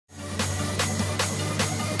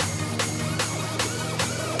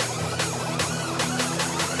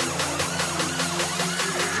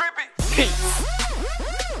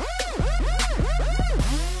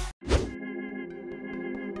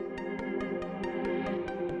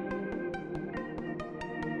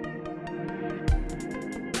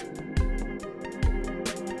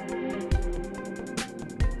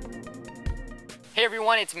Hey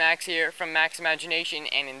everyone, it's Max here from Max Imagination,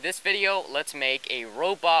 and in this video, let's make a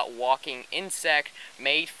robot walking insect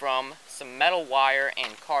made from some metal wire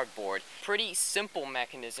and cardboard. Pretty simple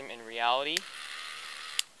mechanism in reality,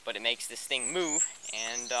 but it makes this thing move,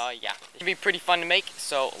 and yeah, it should be pretty fun to make,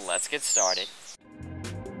 so let's get started.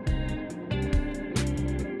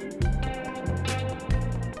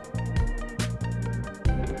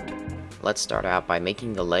 Let's start out by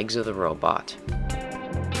making the legs of the robot.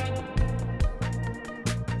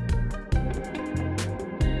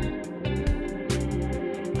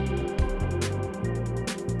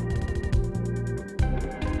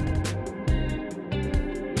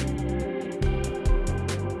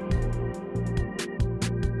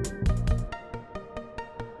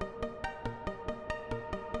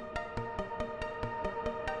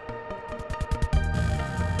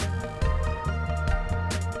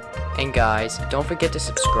 And guys, don't forget to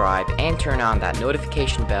subscribe and turn on that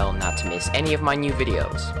notification bell not to miss any of my new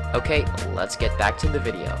videos. Okay, let's get back to the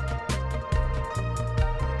video.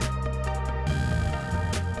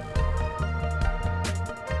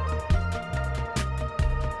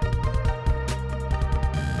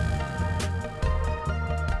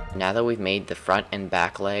 Now that we've made the front and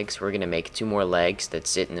back legs, we're going to make two more legs that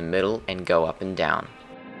sit in the middle and go up and down.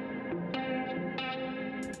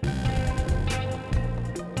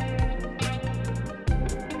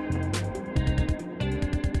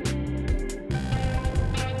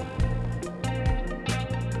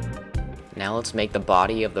 Now let's make the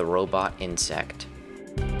body of the robot insect.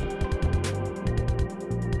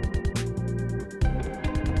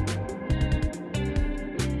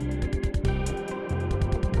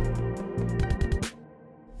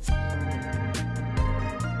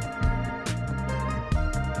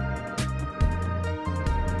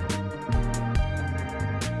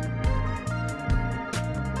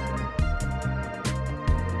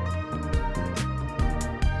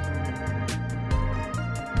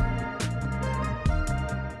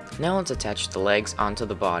 Now let's attach the legs onto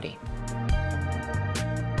the body.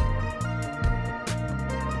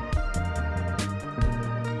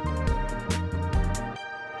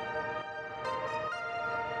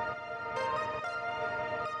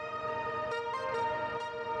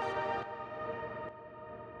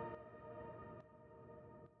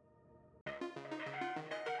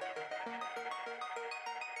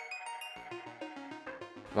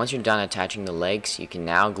 Once you're done attaching the legs, you can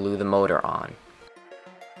now glue the motor on.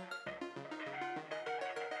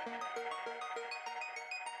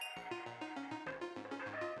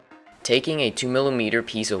 Taking a 2mm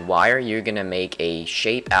piece of wire, you're gonna make a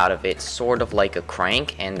shape out of it, sort of like a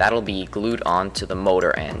crank, and that'll be glued onto the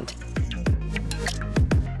motor end.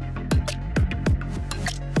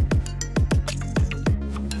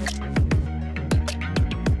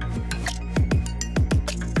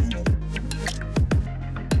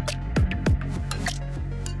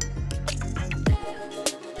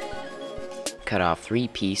 Cut off 3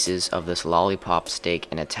 pieces of this lollipop stick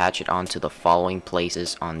and attach it onto the following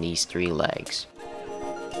places on these 3 legs.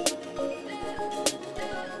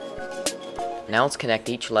 Now let's connect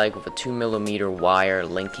each leg with a 2mm wire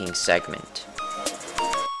linking segment.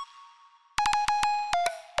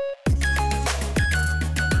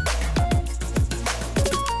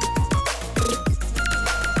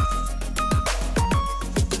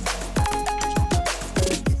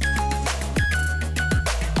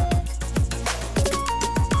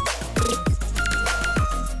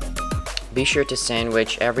 Be sure to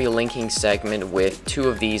sandwich every linking segment with 2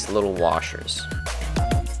 of these little washers.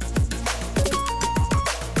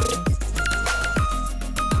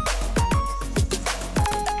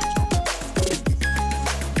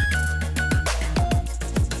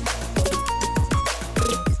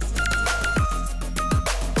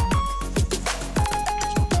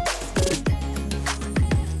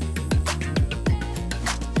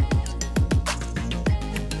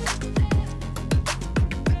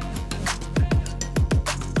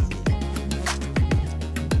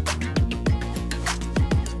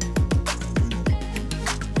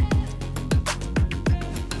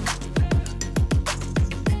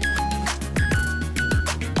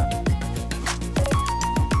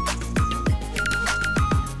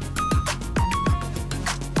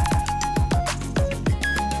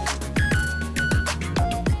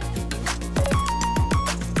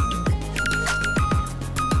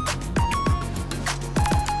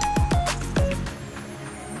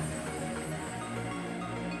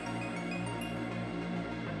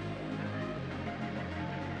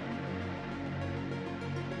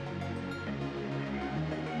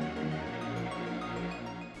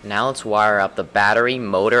 Now let's wire up the battery,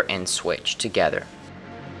 motor, and switch together.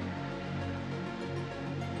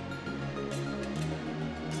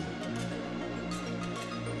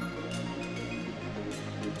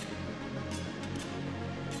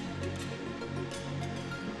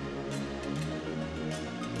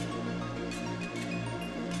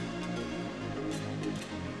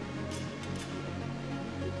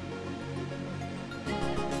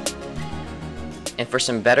 And for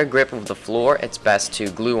some better grip of the floor, it's best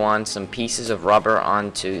to glue on some pieces of rubber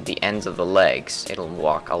onto the ends of the legs. It'll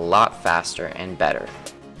walk a lot faster and better.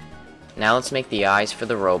 Now let's make the eyes for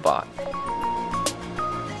the robot.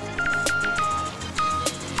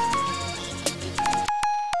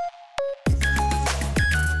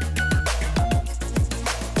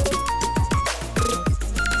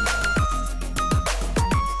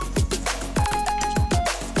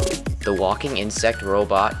 The walking insect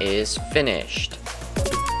robot is finished.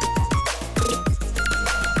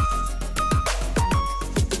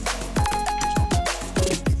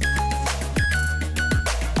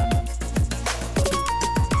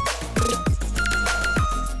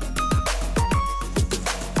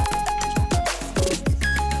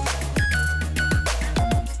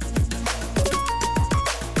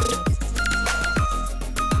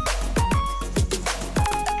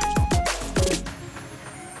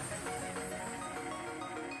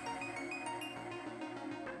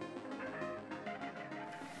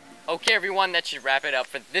 Okay everyone, that should wrap it up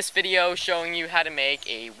for this video showing you how to make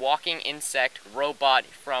a walking insect robot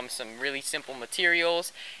from some really simple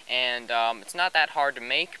materials. And it's not that hard to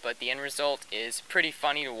make, but the end result is pretty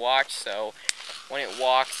funny to watch. So when it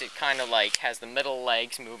walks, it kind of like has the middle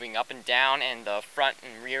legs moving up and down and the front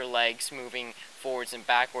and rear legs moving forwards and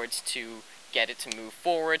backwards to get it to move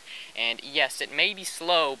forward. And yes, it may be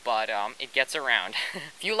slow, but it gets around.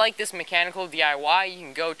 If you like this mechanical DIY, you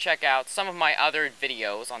can go check out some of my other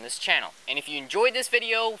videos on this channel. And if you enjoyed this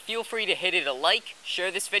video, feel free to hit it a like,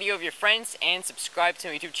 share this video with your friends, and subscribe to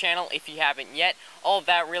my YouTube channel if you haven't yet. All of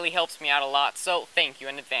that really helps me out a lot, so thank you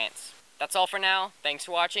in advance. That's all for now. Thanks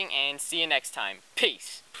for watching, and see you next time.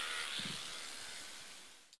 Peace!